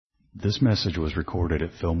This message was recorded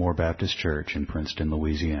at Fillmore Baptist Church in Princeton,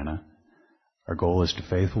 Louisiana. Our goal is to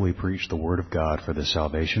faithfully preach the Word of God for the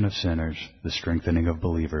salvation of sinners, the strengthening of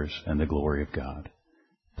believers, and the glory of God.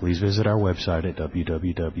 Please visit our website at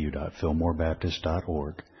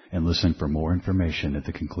www.fillmorebaptist.org and listen for more information at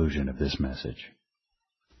the conclusion of this message.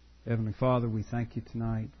 Heavenly Father, we thank you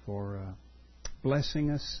tonight for blessing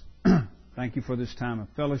us. Thank you for this time of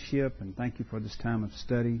fellowship, and thank you for this time of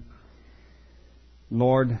study.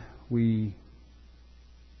 Lord, we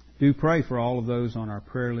do pray for all of those on our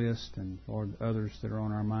prayer list, and Lord, others that are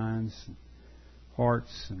on our minds and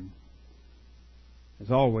hearts, and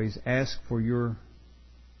as always, ask for your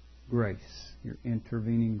grace, your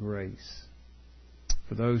intervening grace.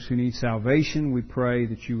 For those who need salvation, we pray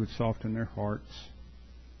that you would soften their hearts.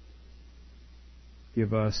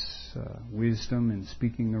 Give us wisdom in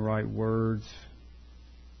speaking the right words.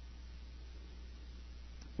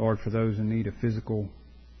 Lord, for those in need of physical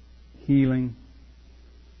healing,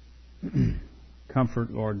 comfort,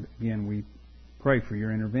 Lord, again, we pray for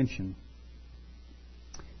your intervention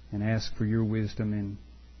and ask for your wisdom in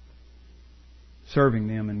serving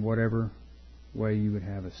them in whatever way you would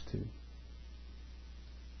have us to.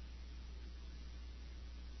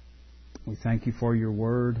 We thank you for your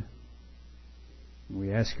word.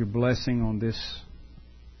 We ask your blessing on this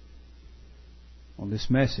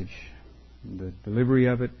message, in the delivery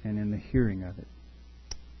of it and in the hearing of it.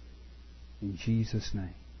 In Jesus'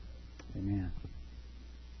 name, amen.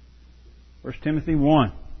 1 Timothy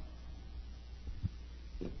 1.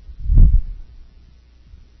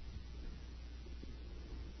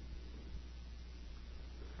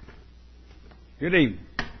 Good evening.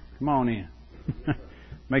 Come on in.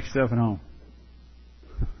 Make yourself at home.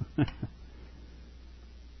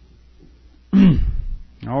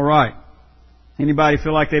 All right. Anybody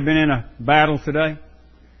feel like they've been in a battle today?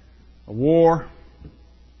 A war?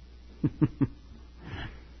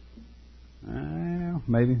 Well,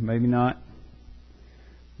 maybe not.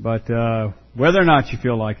 But whether or not you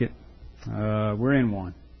feel like it, we're in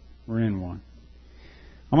one. We're in one.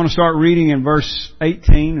 I'm going to start reading in verse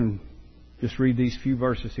 18 and just read these few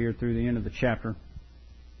verses here through the end of the chapter.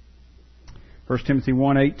 1 Timothy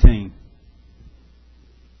 1:18.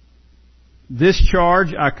 This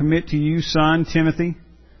charge I commit to you, son Timothy,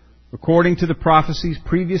 according to the prophecies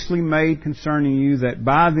previously made concerning you, that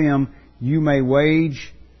by them you may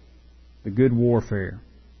wage the good warfare,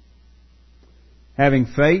 having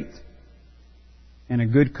faith and a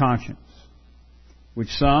good conscience, which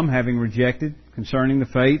some, having rejected concerning the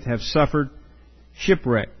faith, have suffered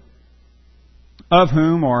shipwreck, of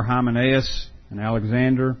whom are Hymenaeus and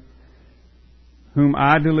Alexander, whom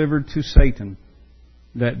I delivered to Satan,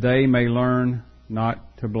 that they may learn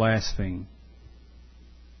not to blaspheme.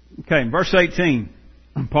 Okay, in verse 18,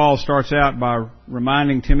 Paul starts out by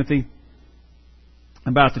reminding Timothy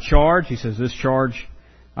about the charge. He says, this charge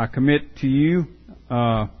I commit to you.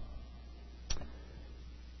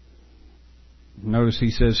 Notice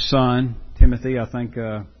he says, son, Timothy. I think,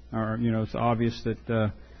 it's obvious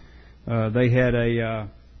that they had a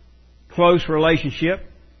close relationship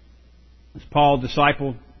as Paul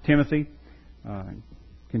discipled Timothy.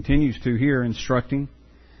 Continues to here instructing.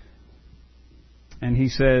 And he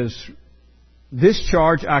says, this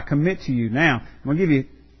charge I commit to you. Now, I'm going to give you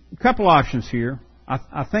a couple options here.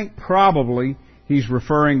 I think probably he's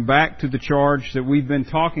referring back to the charge that we've been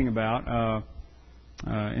talking about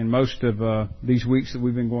in most of these weeks that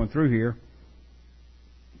we've been going through here.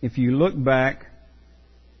 If you look back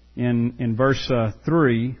in verse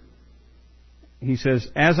 3, he says,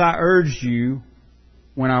 as I urged you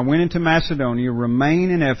when I went into Macedonia,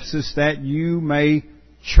 remain in Ephesus, that you may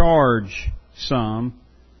charge some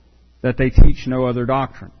that they teach no other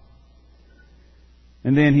doctrine.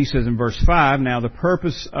 And then he says in verse 5, now the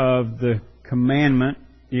purpose of the commandment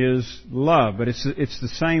is love. But it's the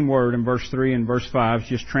same word in verse 3 and verse 5, it's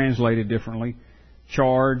just translated differently.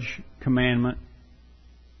 Charge, commandment.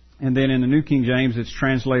 And then in the New King James, it's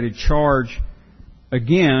translated charge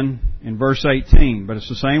again in verse 18, but it's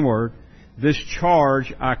the same word. This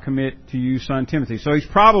charge I commit to you, son Timothy. So he's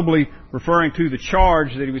probably referring to the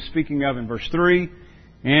charge that he was speaking of in verse 3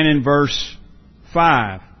 and in verse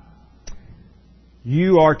 5.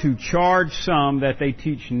 You are to charge some that they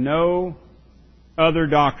teach no other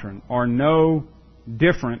doctrine, or no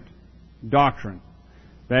different doctrine.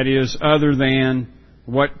 That is, other than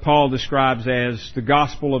what Paul describes as the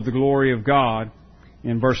gospel of the glory of God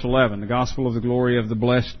in verse 11. The gospel of the glory of the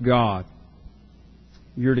blessed God.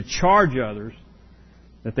 You're to charge others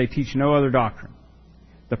that they teach no other doctrine.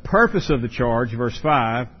 The purpose of the charge, verse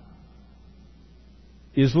 5,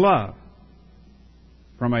 is love.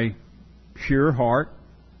 From a pure heart,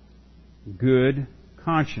 good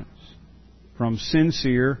conscience, from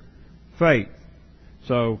sincere faith.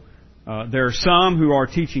 So there are some who are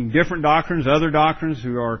teaching different doctrines, other doctrines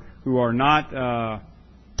who are not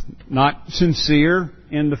sincere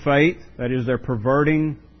in the faith. That is, they're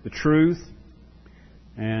perverting the truth.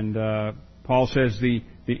 And Paul says the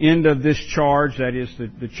end of this charge, that is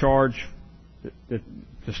the charge that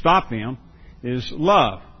to stop them, is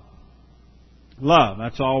love. Love.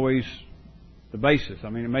 That's always the basis. I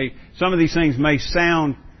mean, some of these things may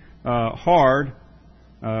sound hard,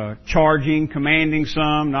 charging, commanding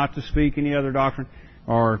some not to speak any other doctrine,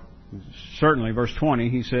 or certainly verse 20,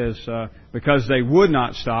 he says, because they would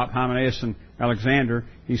not stop, Hymenaeus and Alexander,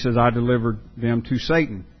 he says, I delivered them to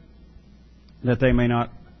Satan, that they may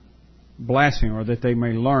not blaspheme, or that they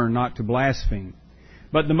may learn not to blaspheme.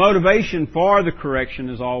 But the motivation for the correction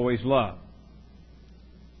is always love.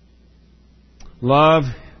 Love,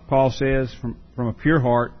 Paul says, from a pure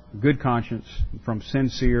heart, good conscience, from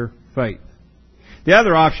sincere faith. The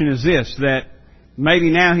other option is this, that maybe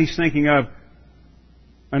now he's thinking of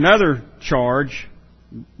another charge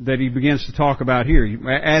that he begins to talk about here.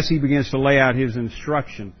 As he begins to lay out his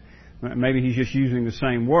instruction, maybe he's just using the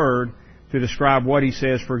same word to describe what he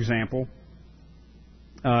says, for example,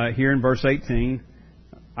 here in verse 18,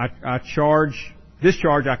 this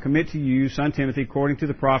charge I commit to you, son Timothy, according to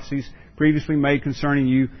the prophecies previously made concerning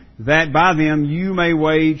you, that by them you may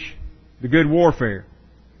wage the good warfare,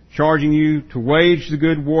 charging you to wage the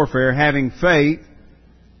good warfare, having faith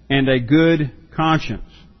and a good conscience,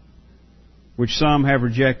 which some have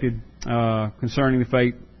rejected concerning the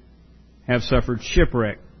faith, have suffered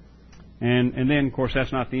shipwreck. And then, of course,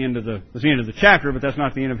 that's the end of the chapter, but that's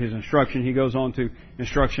not the end of his instruction. He goes on to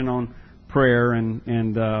instruction on prayer and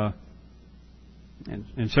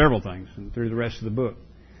several things, and through the rest of the book.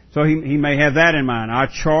 So he may have that in mind. I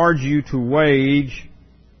charge you to wage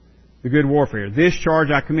the good warfare. This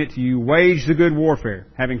charge I commit to you, wage the good warfare,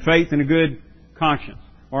 having faith and a good conscience.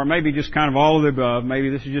 Or maybe just kind of all of the above. Maybe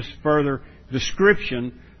this is just further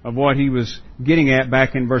description of what he was getting at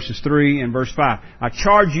back in verses 3 and verse 5. I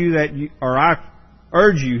charge you I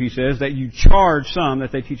urge you, he says, that you charge some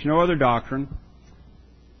that they teach no other doctrine.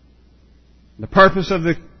 The purpose of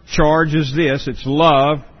the charge is this, it's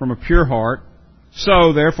love from a pure heart.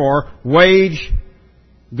 So, therefore, wage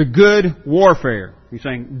the good warfare. He's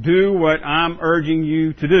saying, do what I'm urging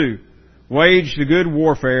you to do. Wage the good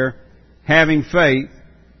warfare, having faith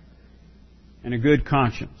and a good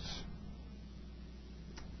conscience.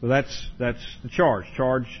 So that's the charge.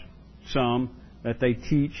 Charge some that they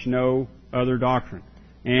teach no other doctrine.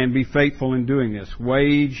 And be faithful in doing this.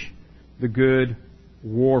 Wage the good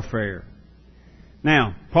warfare.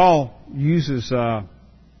 Now, Paul uses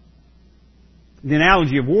the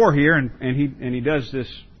analogy of war here, and he does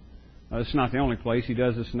this. It's not the only place. He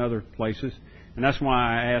does this in other places. And that's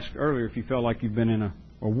why I asked earlier if you felt like you've been in a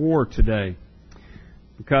war today.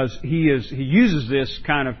 Because he uses this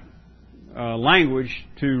kind of language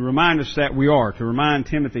to remind us that we are, to remind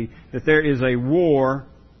Timothy that there is a war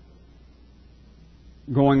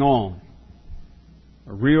going on.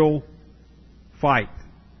 A real fight.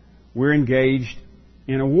 We're engaged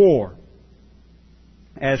in a war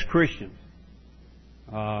as Christians.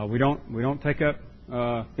 We don't take up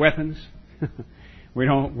weapons. we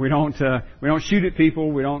don't shoot at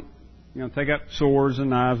people. We don't take up swords and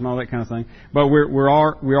knives and all that kind of thing. But we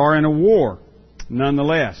are in a war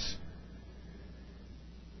nonetheless.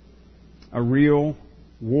 A real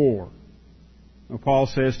war. Well, Paul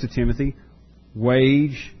says to Timothy,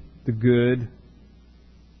 wage the good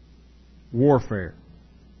warfare.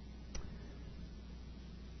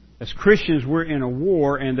 As Christians, we're in a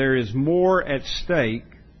war, and there is more at stake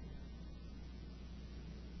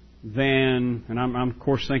than, and I'm of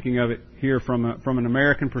course thinking of it here from an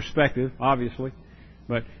American perspective, obviously,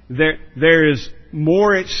 but there is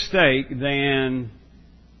more at stake than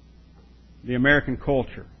the American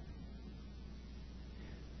culture.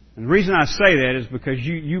 And the reason I say that is because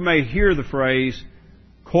you may hear the phrase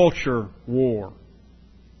culture war.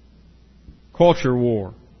 Culture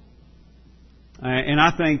war. And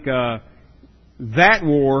I think that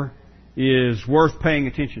war is worth paying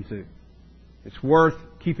attention to. It's worth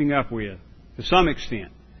keeping up with to some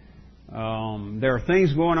extent. There are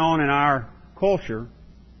things going on in our culture,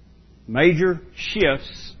 major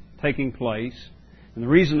shifts taking place, and the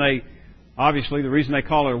reason they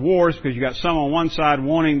call it a war is because you got some on one side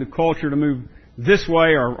wanting the culture to move this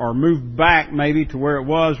way or move back maybe to where it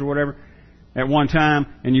was or whatever at one time,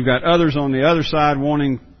 and you've got others on the other side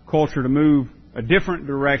wanting culture to move a different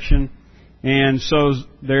direction, and so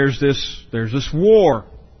there's this war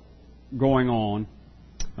going on,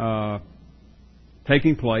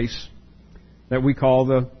 taking place that we call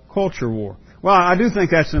the culture war. Well, I do think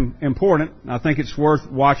that's important. I think it's worth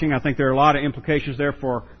watching. I think there are a lot of implications there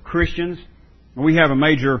for Christians. We have a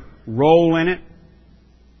major role in it.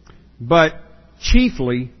 But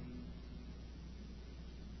chiefly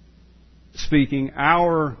speaking,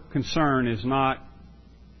 our concern is not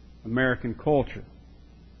American culture.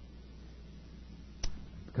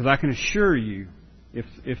 Because I can assure you,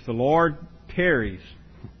 if the Lord tarries,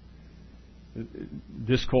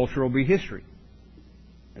 this culture will be history.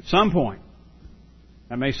 At some point.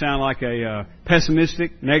 That may sound like a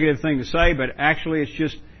pessimistic, negative thing to say, but actually it's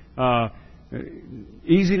just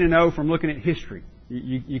easy to know from looking at history.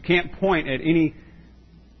 You can't point at any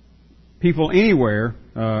people anywhere,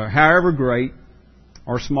 however great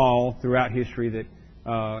or small throughout history, that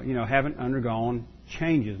haven't undergone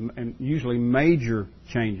changes, and usually major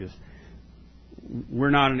changes. We're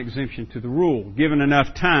not an exemption to the rule. Given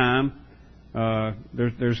enough time,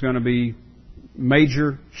 there's going to be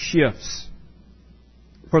major shifts.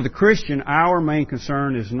 For the Christian, our main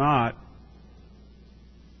concern is not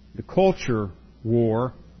the culture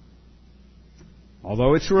war,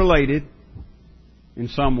 although it's related in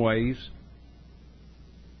some ways.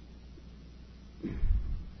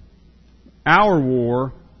 Our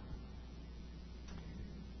war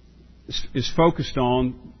is focused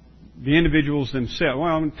on the individuals themselves.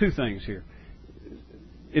 Well, two things here.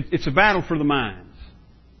 It's a battle for the minds.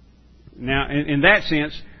 Now, in that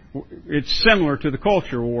sense, it's similar to the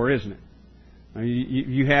culture war, isn't it?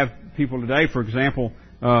 You have people today, for example,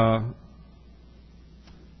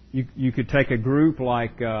 you could take a group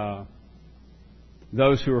like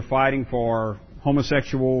those who are fighting for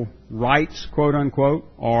homosexual rights, quote unquote,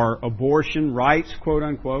 or abortion rights, quote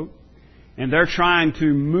unquote, and they're trying to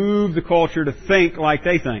move the culture to think like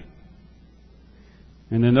they think.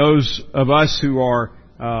 And then those of us who are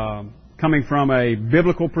coming from a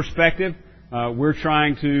biblical perspective, we're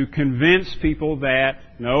trying to convince people that,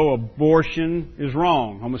 no, abortion is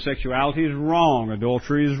wrong, homosexuality is wrong,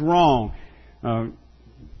 adultery is wrong,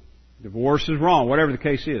 divorce is wrong, whatever the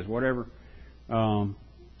case is, whatever the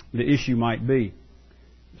issue might be.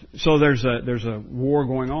 So there's a war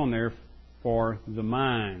going on there for the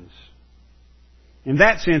minds. In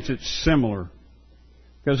that sense, it's similar.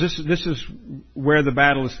 Because this is where the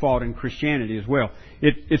battle is fought in Christianity as well.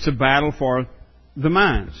 It's a battle for the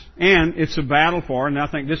minds. And it's a battle for, and I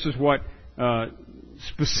think this is what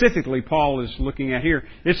specifically Paul is looking at here,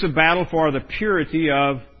 it's a battle for the purity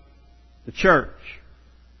of the church.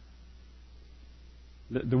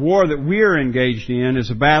 The war that we're engaged in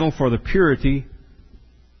is a battle for the purity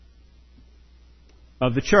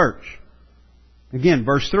of the church. Again,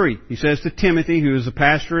 verse 3, he says to Timothy, who is a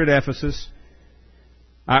pastor at Ephesus,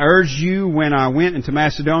 I urged you when I went into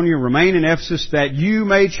Macedonia, remain in Ephesus, that you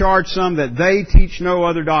may charge some that they teach no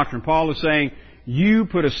other doctrine. Paul is saying, you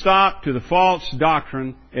put a stop to the false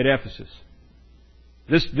doctrine at Ephesus.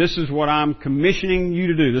 This is what I'm commissioning you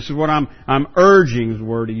to do. This is what I'm urging, is the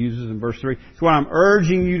word he uses in verse 3. It's what I'm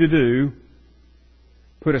urging you to do.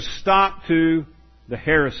 Put a stop to the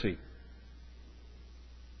heresy.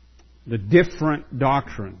 The different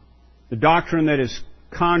doctrine. The doctrine that is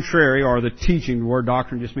contrary, or the teaching, the word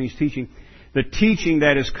doctrine just means teaching, the teaching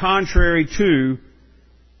that is contrary to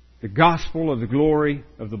the gospel of the glory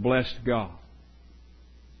of the blessed God,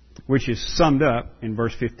 which is summed up in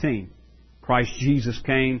verse 15. Christ Jesus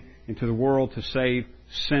came into the world to save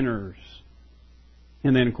sinners.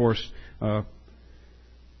 And then, of course,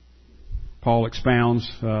 Paul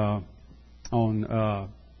expounds on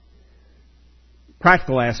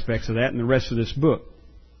practical aspects of that in the rest of this book.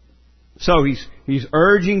 So he's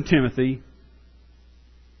urging Timothy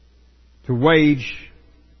to wage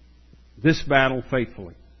this battle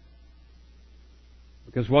faithfully.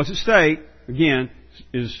 Because what's at stake, again,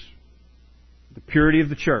 is the purity of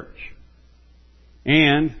the church.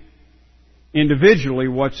 And individually,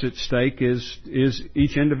 what's at stake is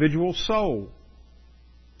each individual soul.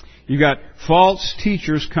 You've got false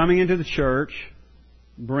teachers coming into the church,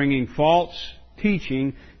 bringing false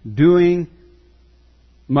teaching, doing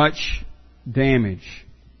much damage.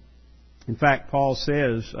 In fact, Paul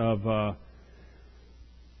says of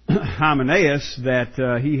Hymenaeus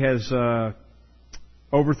that he has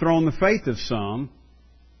overthrown the faith of some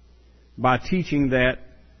by teaching that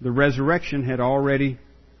the resurrection had already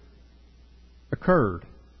occurred.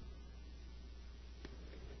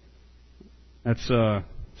 That's 2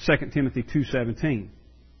 Timothy 2:17.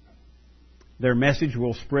 Their message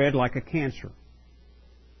will spread like a cancer.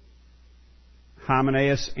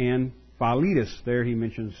 Hymenaeus and Philetus, there he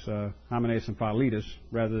mentions Hymenaeus and Philetus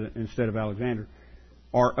instead of Alexander,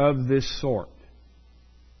 are of this sort.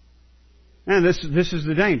 And this is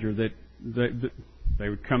the danger, that they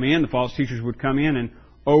would come in, the false teachers would come in and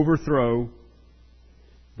overthrow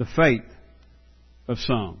the faith of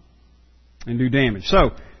some and do damage.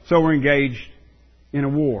 So we're engaged in a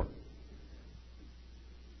war.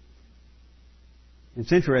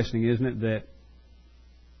 It's interesting, isn't it, that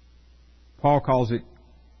Paul calls it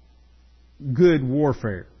good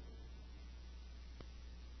warfare.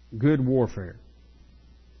 Good warfare.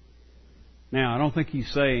 Now, I don't think he's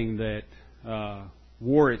saying that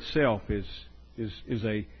war itself is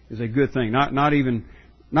a good thing. Not even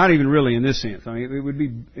really in this sense. I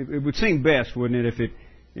mean, it would seem best, wouldn't it,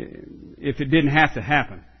 if it didn't have to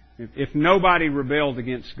happen. If nobody rebelled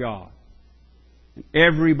against God.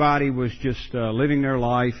 Everybody was just living their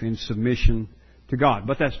life in submission to God.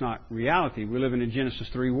 But that's not reality. We live in a Genesis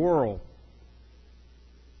 3 world.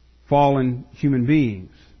 Fallen human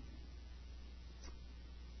beings.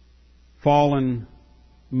 Fallen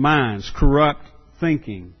minds. Corrupt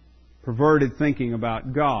thinking. Perverted thinking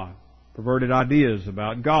about God. Perverted ideas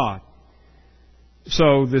about God.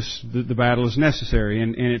 So the battle is necessary.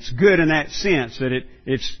 And it's good in that sense that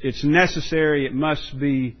it's necessary, it must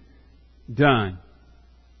be done.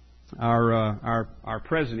 Our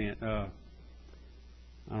president, I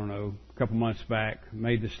don't know, a couple months back,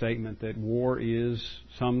 made the statement that war is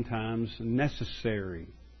sometimes necessary.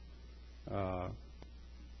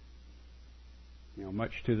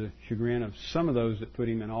 Much to the chagrin of some of those that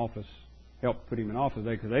helped put him in office,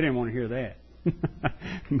 because they didn't want to hear that.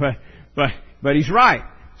 But he's right.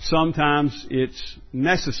 Sometimes it's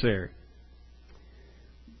necessary.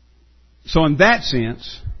 So in that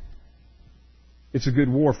sense, it's a good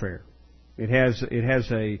warfare. It has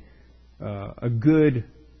a good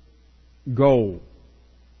goal.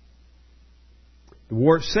 The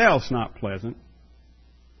war itself's not pleasant.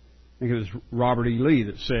 I think it was Robert E. Lee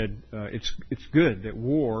that said it's good that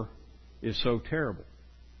war is so terrible,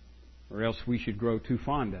 or else we should grow too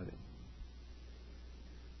fond of it.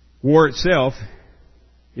 War itself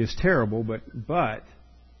is terrible, but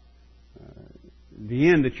the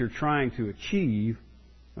end that you're trying to achieve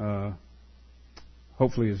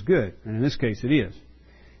hopefully is good. And in this case it is.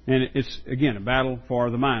 And it's, again, a battle for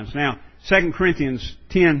the minds. Now, 2 Corinthians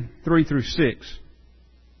 10, 3 through 6,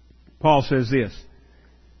 Paul says this,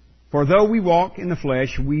 "For though we walk in the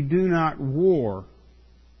flesh, we do not war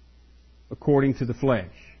according to the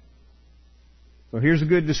flesh." So here's a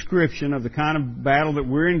good description of the kind of battle that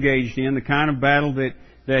we're engaged in, the kind of battle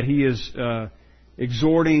that he is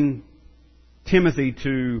exhorting Timothy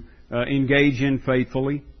to engage in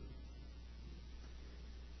faithfully.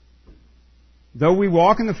 "Though we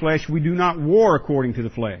walk in the flesh, we do not war according to the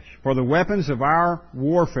flesh. For the weapons of our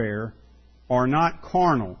warfare are not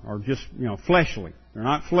carnal, or just, fleshly. They're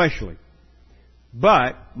not fleshly.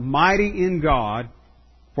 But mighty in God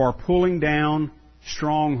for pulling down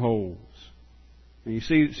strongholds." And you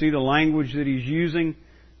see the language that he's using?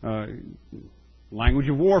 Language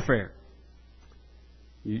of warfare.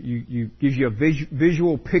 Gives you a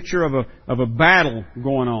visual picture of a battle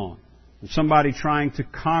going on. Somebody trying to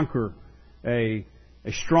conquer a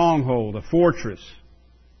stronghold, a fortress.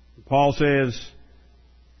 Paul says,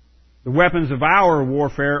 the weapons of our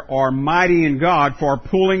warfare are mighty in God for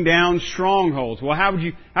pulling down strongholds. Well, how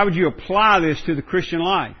would you apply this to the Christian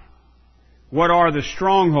life? What are the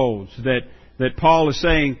strongholds that Paul is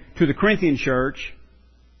saying to the Corinthian church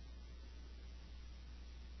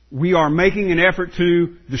we are making an effort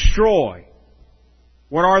to destroy?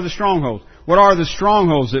 What are the strongholds? What are the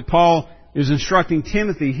strongholds that Paul is instructing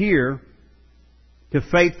Timothy here to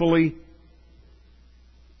faithfully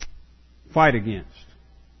fight against?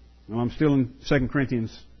 Well, I'm still in 2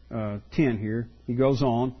 Corinthians 10 here. He goes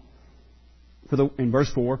on in verse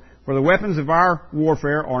 4, "For the weapons of our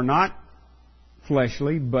warfare are not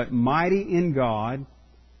fleshly, but mighty in God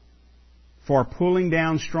for pulling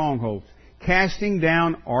down strongholds, casting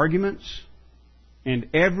down arguments and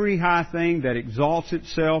every high thing that exalts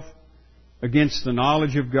itself against the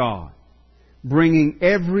knowledge of God, bringing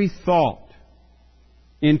every thought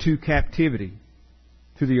into captivity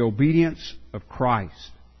to the obedience of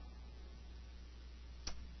Christ."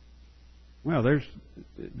 Well,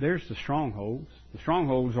 there's the strongholds. The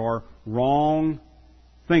strongholds are wrong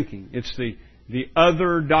thinking. It's the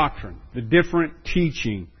other doctrine, the different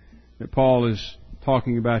teaching that Paul is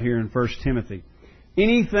talking about here in 1 Timothy.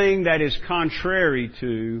 Anything that is contrary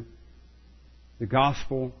to the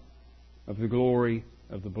gospel of the glory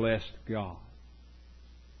of the blessed God.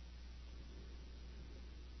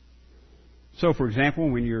 So, for example,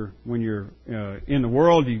 when you're in the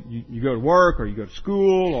world, you go to work, or you go to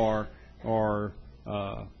school, or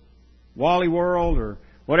Wally World, or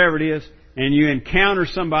whatever it is, and you encounter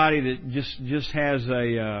somebody that just has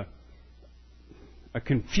a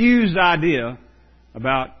confused idea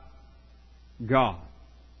about God,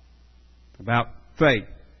 about faith,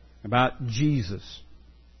 about Jesus,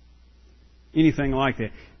 anything like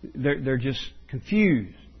that. They're just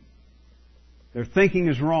confused. Their thinking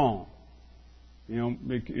is wrong. You know,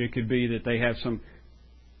 it could be that they have some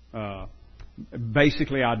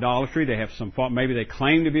basically idolatry. They have some fault. Maybe they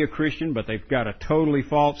claim to be a Christian, but they've got a totally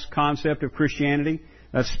false concept of Christianity.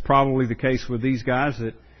 That's probably the case with these guys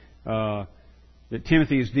that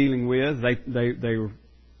Timothy is dealing with. They were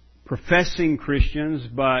professing Christians,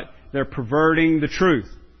 but they're perverting the truth.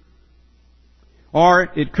 Or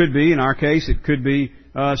it could be, in our case, it could be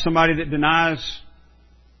somebody that denies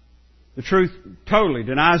the truth totally,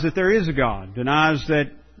 denies that there is a God, denies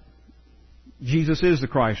that Jesus is the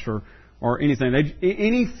Christ, or anything.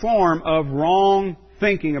 Any form of wrong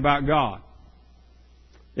thinking about God.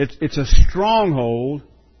 It's a stronghold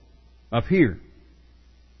up here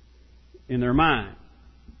in their mind.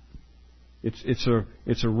 It's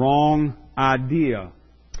a wrong idea.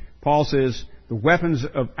 Paul says the weapons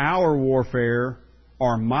of our warfare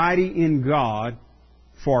are mighty in God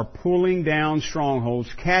for pulling down strongholds,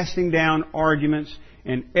 casting down arguments,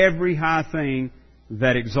 and every high thing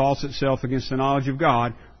that exalts itself against the knowledge of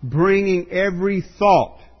God, bringing every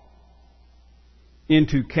thought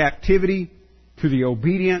into captivity to the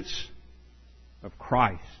obedience of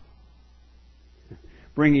Christ.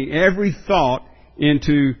 Bringing every thought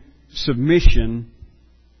into submission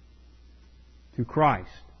to Christ.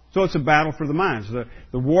 So it's a battle for the minds.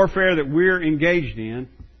 The warfare that we're engaged in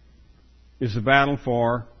is a battle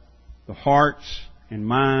for the hearts and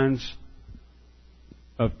minds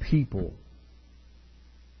of people.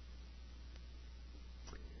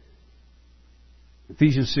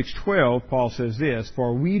 Ephesians 6:12, Paul says this,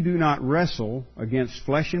 "For we do not wrestle against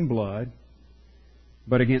flesh and blood,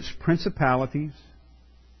 but against principalities,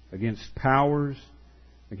 against powers,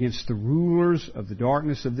 against the rulers of the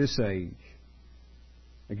darkness of this age,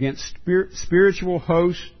 against spiritual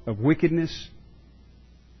hosts of wickedness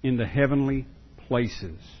in the heavenly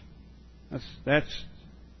places." That's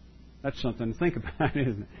something to think about,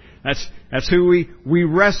 isn't it? That's who we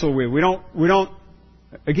wrestle with. We don't.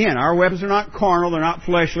 Again, our weapons are not carnal; they're not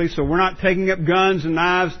fleshly. So we're not taking up guns and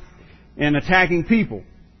knives and attacking people.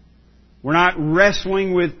 We're not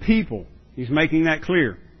wrestling with people. He's making that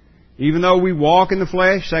clear. Even though we walk in the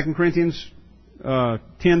flesh, 2 Corinthians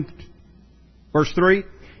 10, verse 3.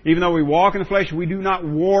 Even though we walk in the flesh, we do not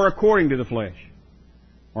war according to the flesh.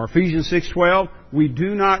 Or Ephesians 6:12, we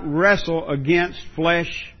do not wrestle against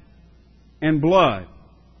flesh and blood.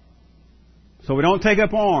 So we don't take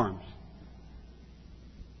up arms.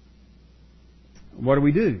 What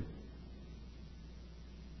do?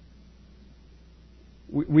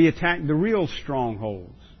 We attack the real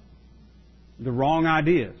strongholds, the wrong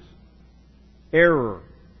ideas, error,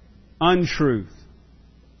 untruth.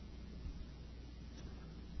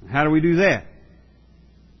 How do we do that?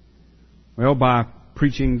 Well, by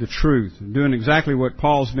preaching the truth, doing exactly what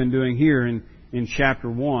Paul's been doing here in chapter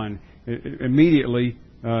 1. Immediately,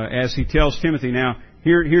 as he tells Timothy, now,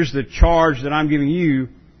 here's the charge that I'm giving you,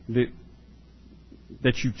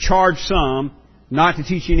 that you charge some not to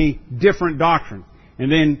teach any different doctrine.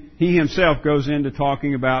 And then he himself goes into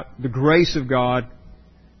talking about the grace of God,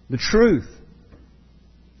 the truth,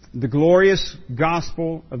 the glorious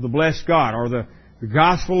gospel of the blessed God, or the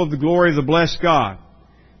gospel of the glory of the blessed God.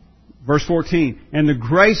 Verse 14, "And the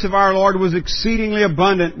grace of our Lord was exceedingly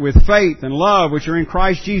abundant with faith and love which are in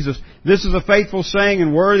Christ Jesus. This is a faithful saying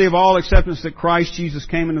and worthy of all acceptance that Christ Jesus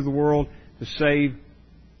came into the world to save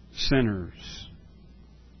sinners."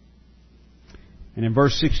 And in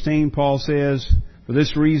verse 16, Paul says, "For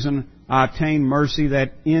this reason I obtained mercy,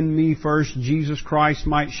 that in me first Jesus Christ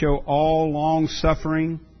might show all long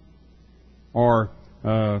suffering," or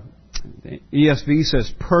ESV says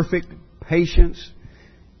perfect patience.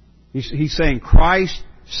 He's saying Christ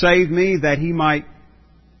saved me that He might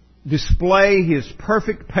display His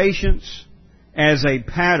perfect patience as a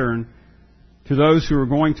pattern to those who are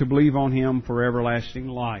going to believe on Him for everlasting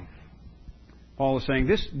life. Paul is saying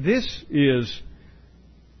this is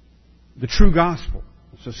the true gospel.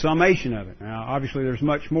 It's a summation of it. Now, obviously there's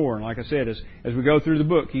much more. And like I said, as we go through the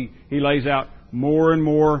book, he lays out more and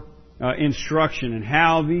more instruction and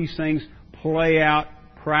how these things play out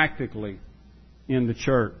practically in the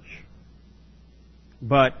church.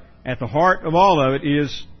 But at the heart of all of it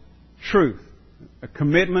is truth. A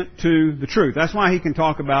commitment to the truth. That's why he can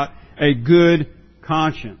talk about a good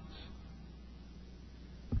conscience.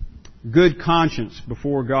 Good conscience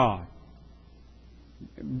before God.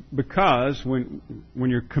 Because when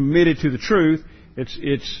you're committed to the truth,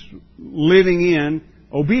 it's living in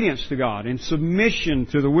obedience to God, in submission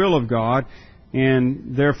to the will of God,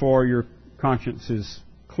 and therefore your conscience is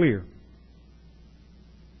clear.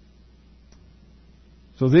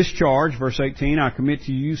 So this charge, verse 18, I commit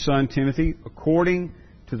to you, son Timothy, according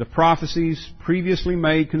to the prophecies previously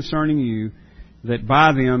made concerning you, that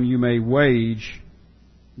by them you may wage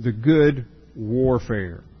the good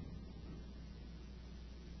warfare.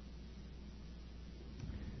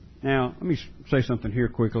 Now, let me say something here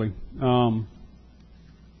quickly.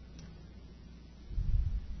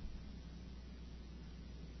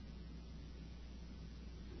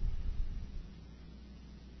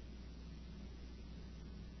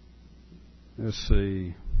 Let's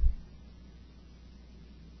see.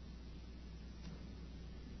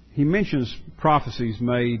 He mentions prophecies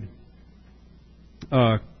made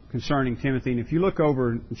concerning Timothy. And if you look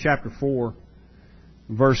over in chapter 4,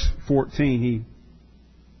 verse 14,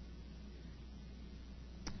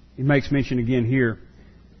 he makes mention again here.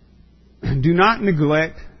 Do not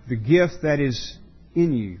neglect the gift that is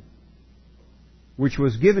in you, which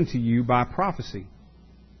was given to you by prophecy,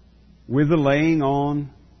 with the laying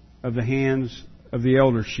on of the hands of the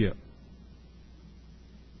eldership.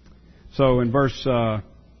 So in verse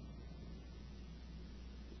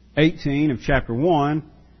 18 of chapter 1,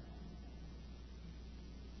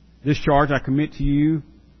 this charge I commit to you,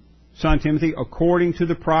 son Timothy, according to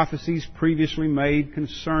the prophecies previously made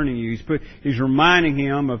concerning you. He's reminding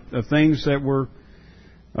him of things that were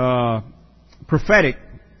prophetic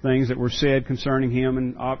things that were said concerning him,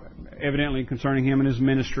 and evidently concerning him and his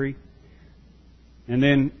ministry. And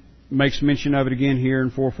then makes mention of it again here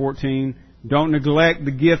in 4:14. Don't neglect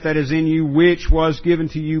the gift that is in you, which was given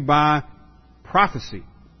to you by prophecy,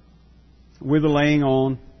 with the laying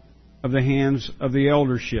on of the hands of the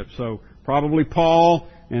eldership. So probably Paul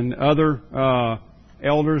and other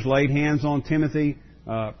elders laid hands on Timothy.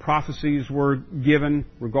 Prophecies were given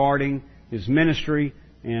regarding his ministry,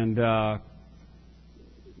 and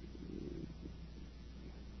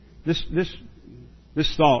this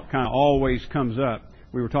thought kind of always comes up.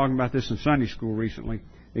 We were talking about this in Sunday school recently,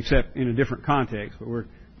 except in a different context. But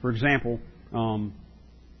for example,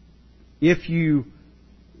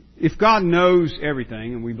 if God knows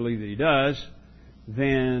everything, and we believe that He does,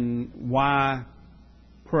 then why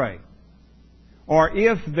pray? Or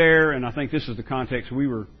if there, and I think this is the context we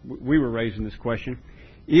were raising this question,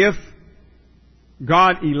 if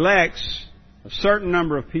God elects a certain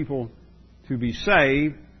number of people to be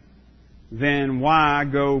saved, then why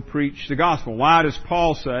go preach the gospel? Why does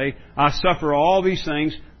Paul say, I suffer all these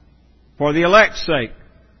things for the elect's sake?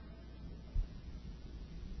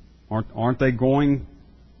 Aren't they going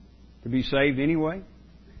to be saved anyway?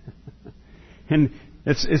 And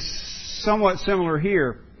it's somewhat similar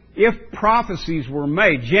here. If prophecies were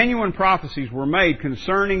made, genuine prophecies were made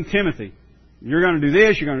concerning Timothy, you're going to do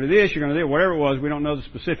this, you're going to do this, you're going to do that, whatever it was, we don't know the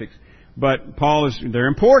specifics. But they're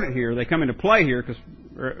important here. They come into play here,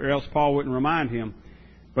 or else Paul wouldn't remind him.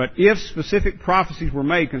 But if specific prophecies were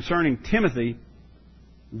made concerning Timothy,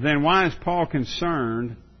 then why is Paul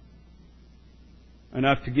concerned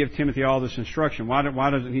enough to give Timothy all this instruction? Why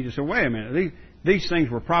doesn't he just say, wait a minute, these things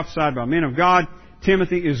were prophesied by men of God.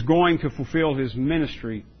 Timothy is going to fulfill his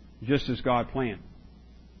ministry just as God planned.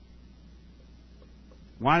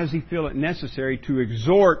 Why does he feel it necessary to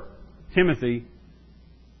exhort Timothy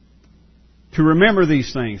to remember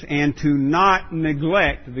these things and to not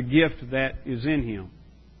neglect the gift that is in him?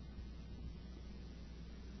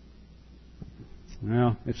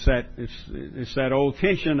 Well, it's that old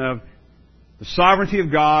tension of the sovereignty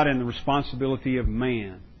of God and the responsibility of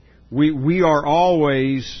man. We are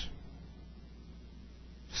always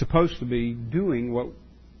supposed to be doing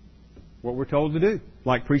what we're told to do,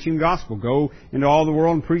 like preaching the gospel. Go into all the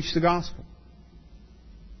world and preach the gospel.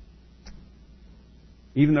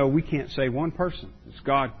 Even though we can't save one person, it's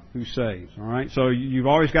God who saves. All right. So you've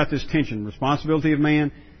always got this tension: responsibility of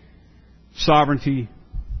man, sovereignty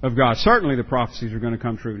of God. Certainly, the prophecies are going to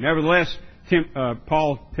come true. Nevertheless,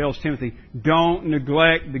 Paul tells Timothy, "Don't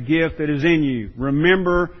neglect the gift that is in you.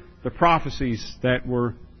 Remember the prophecies that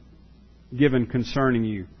were given concerning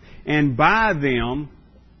you, and by them."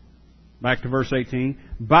 Back to verse 18.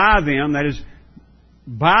 By them, that is,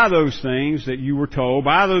 by those things that you were told,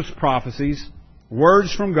 by those prophecies,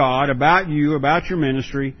 words from God about you, about your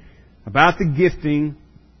ministry, about the gifting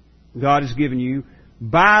God has given you,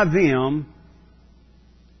 by them,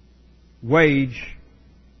 wage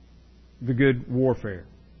the good warfare.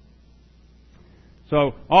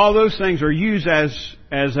 So all those things are used as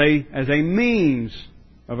a means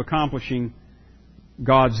of accomplishing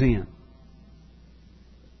God's end.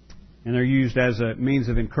 And they're used as a means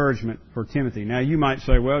of encouragement for Timothy. Now you might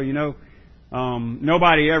say, well,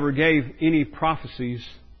 nobody ever gave any prophecies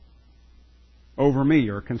over me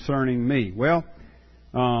or concerning me. Well,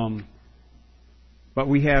 but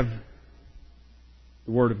we have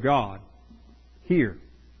the Word of God here.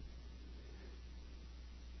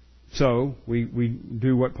 So we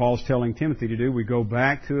do what Paul's telling Timothy to do. We go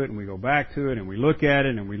back to it and we go back to it and we look at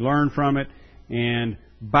it and we learn from it, and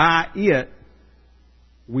by it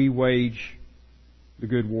we wage the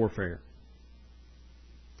good warfare.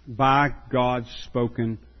 By God's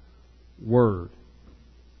spoken Word,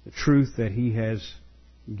 the truth that He has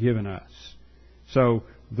given us. So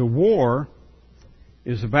the war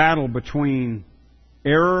is a battle between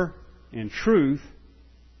error and truth,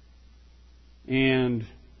 and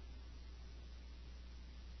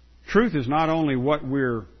truth is not only what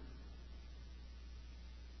we're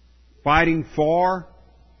fighting for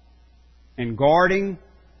and guarding,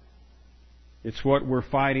 it's what we're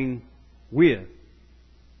fighting with.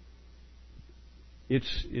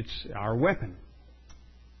 It's our weapon.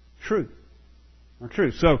 Truth. Our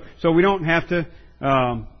truth. So we don't have to,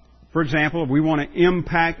 for example, if we want to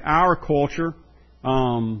impact our culture, we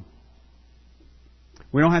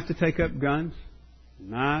don't have to take up guns,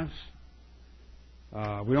 knives.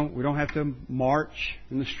 We don't have to march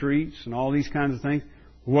in the streets and all these kinds of things.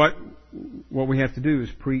 What we have to do is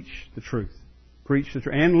preach the truth. Preach the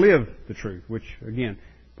truth and live the truth, which again,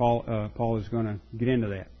 Paul is going to get into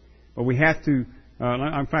that. But we have to,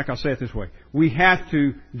 in fact, I'll say it this way. We have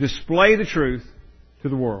to display the truth to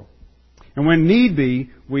the world. And when need be,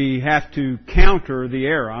 we have to counter the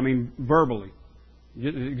error. I mean, verbally.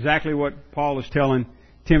 Exactly what Paul is telling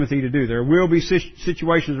Timothy to do. There will be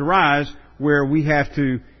situations arise where we have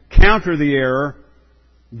to counter the error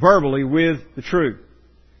verbally with the truth.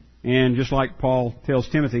 And just like Paul tells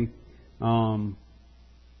Timothy,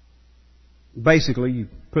 basically you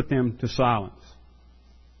put them to silence,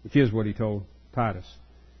 which is what he told Titus.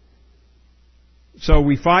 So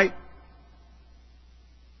we fight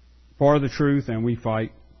for the truth and we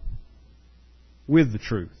fight with the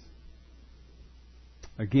truth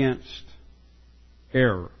against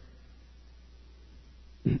error,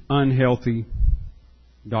 unhealthy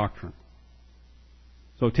doctrine.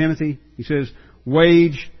 So Timothy, he says,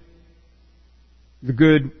 wage the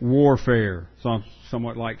good warfare.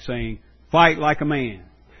 Somewhat like saying, fight like a man.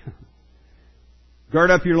 Gird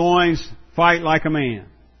up your loins, fight like a man.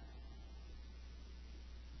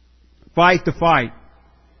 Fight the fight,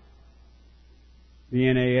 the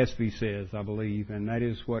NASB says, I believe, and that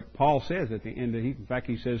is what Paul says at the end of, in fact,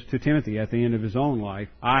 he says to Timothy at the end of his own life,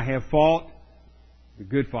 I have fought the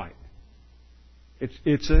good fight.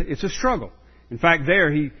 It's a struggle. In fact, there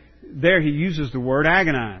he uses the word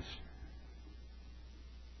agonize.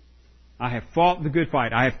 I have fought the good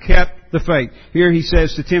fight. I have kept the faith. Here he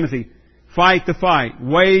says to Timothy, fight the fight,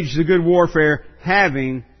 wage the good warfare,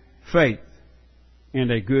 having faith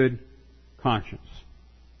and a good conscience.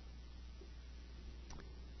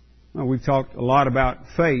 Well, we've talked a lot about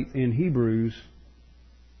faith in Hebrews.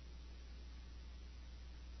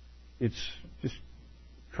 It's just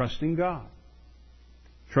trusting God.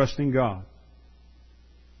 Trusting God.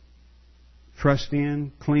 Trust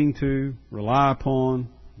in, cling to, rely upon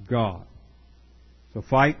God. So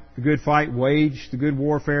fight the good fight, wage the good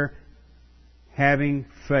warfare, having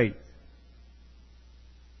faith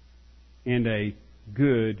and a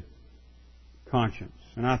good conscience.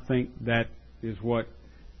 And I think that is what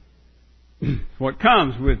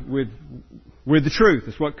comes with the truth.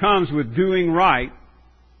 It's what comes with doing right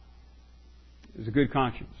is a good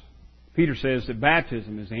conscience. Peter says that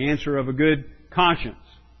baptism is the answer of a good conscience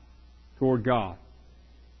toward God.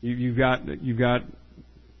 You've got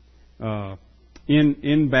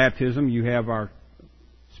in baptism you have our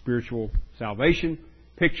spiritual salvation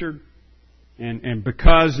pictured, and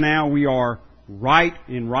because now we are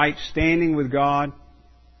in right standing with God,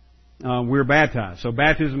 we're baptized. So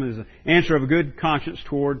baptism is an answer of a good conscience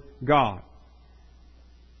toward God.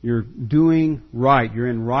 You're doing right. You're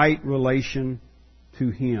in right relation to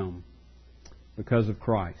Him because of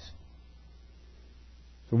Christ.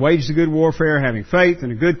 So wage the good warfare, having faith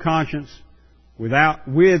and a good conscience,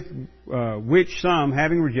 with which some,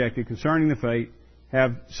 having rejected concerning the faith,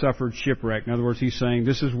 have suffered shipwreck. In other words, he's saying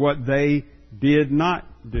this is what they did not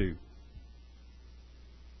do.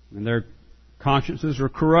 And their consciences are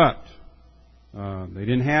corrupt. They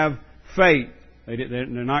didn't have faith. They're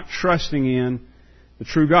not trusting in the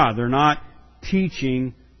true God. They're not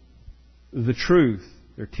teaching the truth.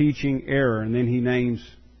 They're teaching error. And then he names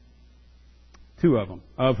two of them,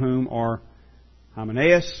 of whom are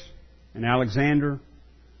Hymenaeus and Alexander,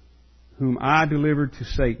 whom I delivered to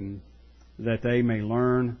Satan, that they may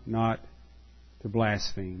learn not to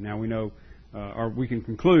blaspheme. Now we know or we can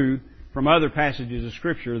conclude from other passages of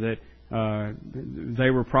Scripture that they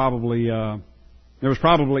were probably there was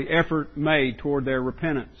probably effort made toward their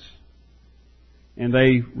repentance, and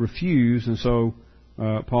they refused. And so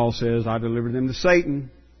Paul says, "I delivered them to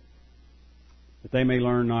Satan, that they may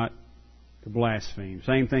learn not to blaspheme."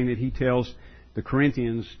 Same thing that he tells the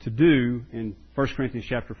Corinthians to do in 1 Corinthians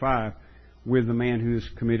chapter 5 with the man who has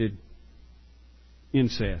committed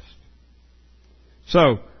incest.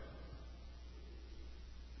 So,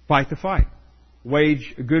 fight the fight.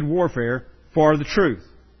 Wage a good warfare for the truth.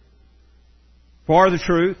 For the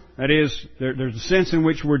truth, that is, there's a sense in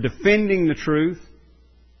which we're defending the truth,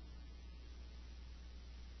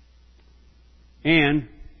 and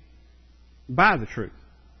by the truth.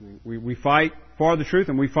 We fight for the truth,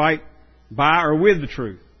 and we fight by or with the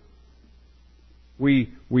truth.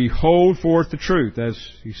 We hold forth the truth, as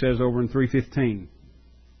he says over in 3:15.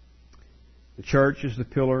 The church is the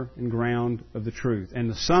pillar and ground of the truth. And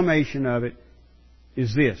the summation of it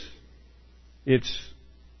is this. It's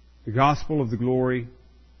the gospel of the glory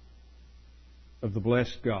of the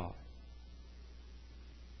blessed God.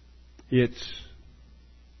 It's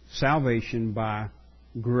salvation by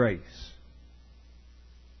grace.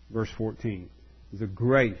 Verse 14. The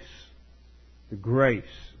grace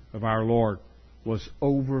of our Lord was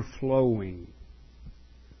overflowing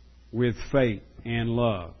with faith and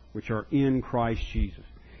love, which are in Christ Jesus.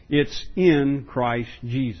 It's in Christ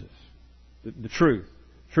Jesus. The truth.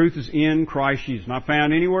 Truth is in Christ Jesus. Not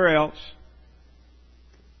found anywhere else.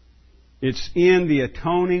 It's in the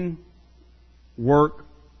atoning work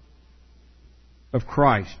of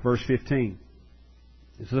Christ. Verse 15.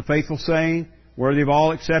 This is a faithful saying, worthy of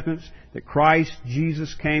all acceptance, that Christ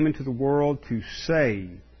Jesus came into the world to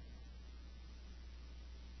save.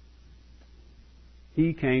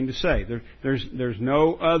 He came to save. There's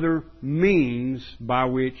no other means by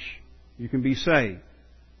which you can be saved.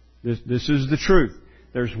 This is the truth.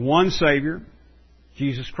 There's one Savior,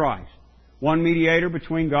 Jesus Christ. One mediator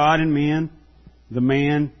between God and men, the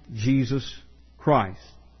man, Jesus Christ.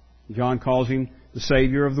 John calls Him the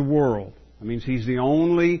Savior of the world. That means He's the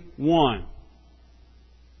only one.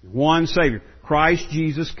 One Savior. Christ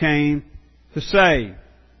Jesus came to save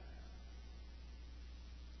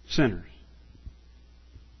sinners.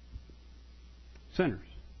 Sinners.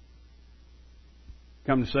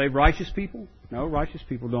 Come to save righteous people? No, righteous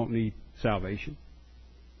people don't need salvation.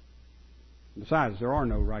 Besides, there are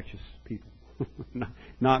no righteous people.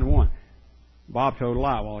 Not one. Bob told a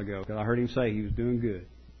lie a while ago because I heard him say he was doing good.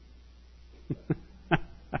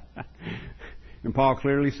 And Paul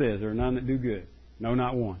clearly says there are none that do good. No,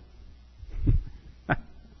 not one.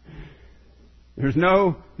 There's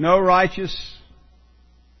no righteous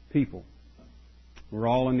people. We're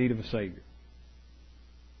all in need of a Savior.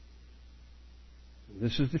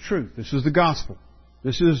 This is the truth. This is the gospel.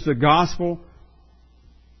 This is the gospel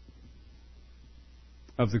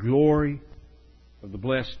of the glory of the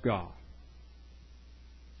blessed God.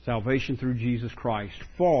 Salvation through Jesus Christ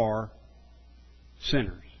for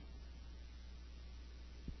sinners.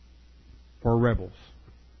 For rebels.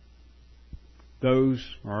 Those,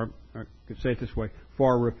 or I could say it this way,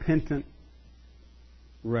 for repentant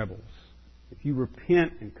rebels. If you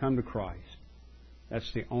repent and come to Christ,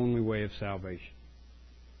 that's the only way of salvation.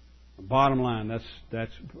 Bottom line,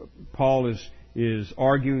 that's Paul is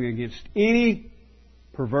arguing against any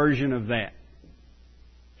perversion of that.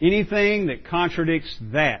 Anything that contradicts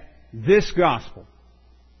that, this gospel.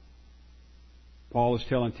 Paul is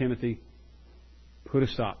telling Timothy, put a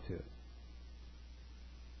stop to it.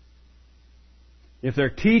 If they're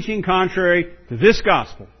teaching contrary to this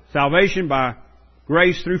gospel, salvation by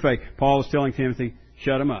grace through faith, Paul is telling Timothy,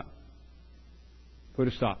 shut them up. Put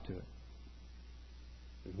a stop to it.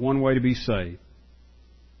 There's one way to be saved.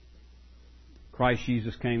 Christ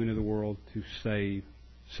Jesus came into the world to save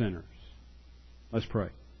sinners. Let's pray.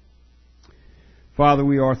 Father,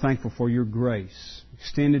 we are thankful for your grace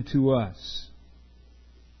extended to us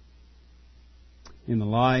in the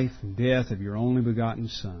life and death of your only begotten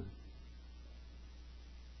Son.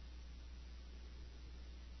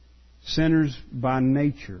 Sinners by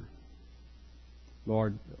nature,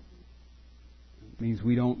 Lord, it means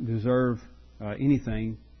we don't deserve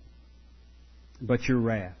anything but your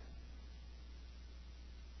wrath.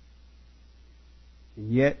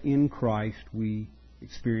 And yet in Christ we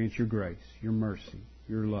experience your grace, your mercy,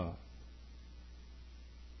 your love.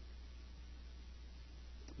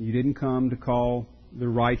 You didn't come to call the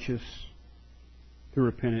righteous to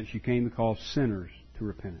repentance. You came to call sinners to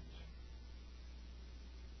repentance.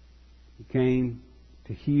 You came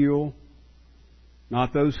to heal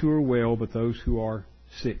not those who are well, but those who are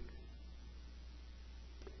sick.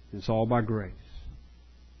 It's all by grace.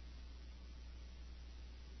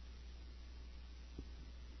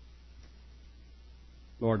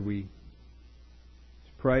 Lord, we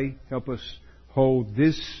pray, help us hold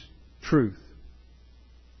this truth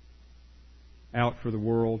out for the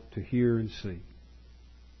world to hear and see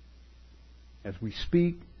as we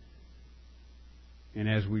speak and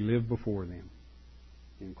as we live before them.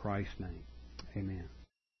 In Christ's name, amen.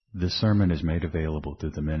 This sermon is made available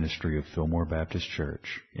through the ministry of Fillmore Baptist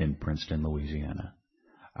Church in Princeton, Louisiana.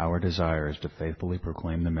 Our desire is to faithfully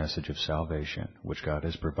proclaim the message of salvation which God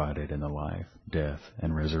has provided in the life, death,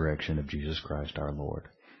 and resurrection of Jesus Christ our Lord.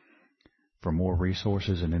 For more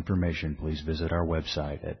resources and information, please visit our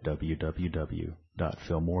website at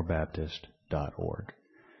www.fillmorebaptist.org.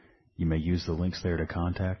 You may use the links there to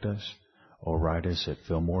contact us or write us at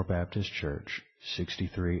Fillmore Baptist Church,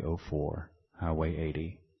 6304 Highway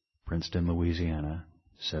 80, Princeton, Louisiana,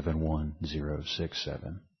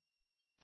 71067.